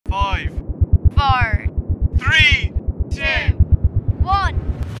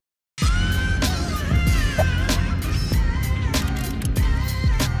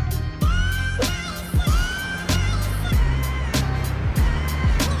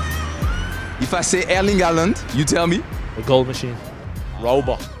If I say Erling Haaland, you tell me? A goal machine.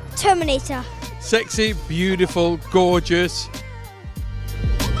 Robot. Terminator. Sexy, beautiful, gorgeous.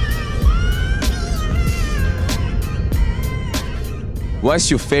 What's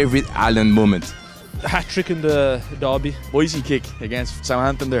your favorite Haaland moment? The hat-trick in the derby. Boise kick against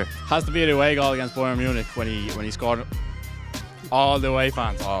Southampton there. Has to be the away goal against Bayern Munich when he scored. All the away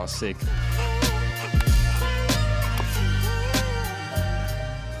fans. Oh, sick.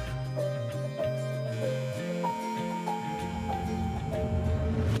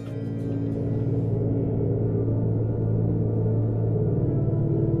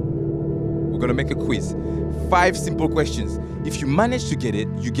 We're gonna make a quiz. 5 simple questions. If you manage to get it,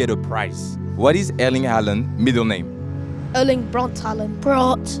 you get a prize. What is Erling Haaland's middle name? Erling Bront Haaland.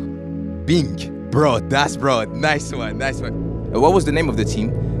 Brot. Bing. Broad, that's broad. Nice one, nice one. What was the name of the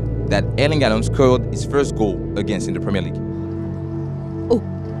team that Erling Haaland scored his first goal against in the Premier League?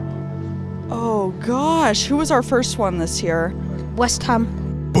 Oh gosh, who was our first one this year? West Ham.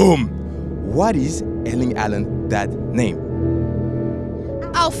 Boom! What is Erling Haaland's dad's name?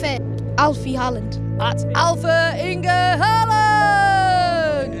 Alfie Haaland. That's Alpha Inge Haaland!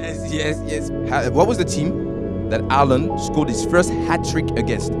 Yes. What was the team that Haaland scored his first hat-trick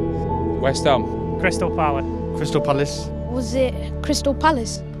against? West Ham. Crystal Palace. Crystal Palace. Was it Crystal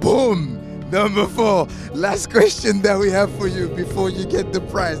Palace? Boom! Number 4. Last question that we have for you before you get the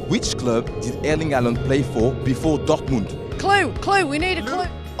prize. Which club did Erling Haaland play for before Dortmund? Clue, we need a clue.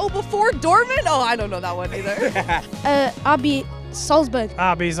 Oh, before Dortmund? Oh, I don't know that one either. RB Salzburg.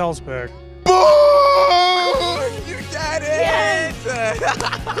 RB Salzburg. Boom! You got it! Yes!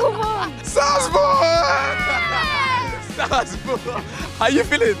 Come on! Salzburg! Salzburg! How you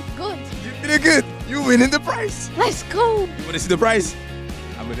feeling? Good. You feeling good? You winning the prize. Let's go. You want to see the prize?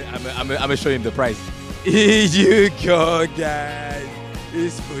 I'm gonna show him the prize. Here you go, guys.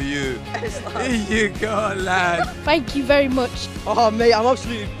 It's for you. Here you go, lad. Thank you very much. Oh mate, I'm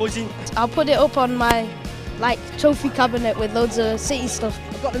absolutely buzzing. I'll put it up on my trophy cabinet with loads of City stuff.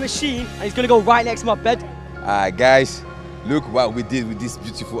 I've got the machine and it's gonna go right next to my bed. Alright, guys, look what we did with this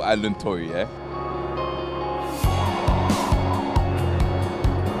beautiful Haaland toy, yeah?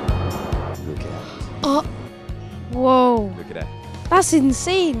 Look at that. Oh, whoa. Look at that. That's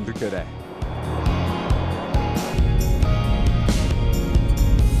insane. Look at that.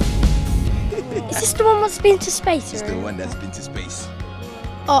 Is this the one that's been to space? It's the one that's been to space.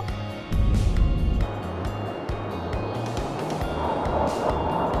 Oh.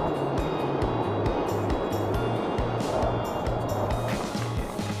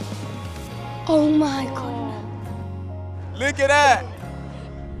 Oh my god. Look at that.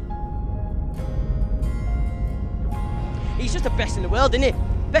 He's just the best in the world, isn't he?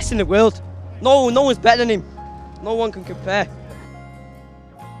 Best in the world. No one's better than him. No one can compare.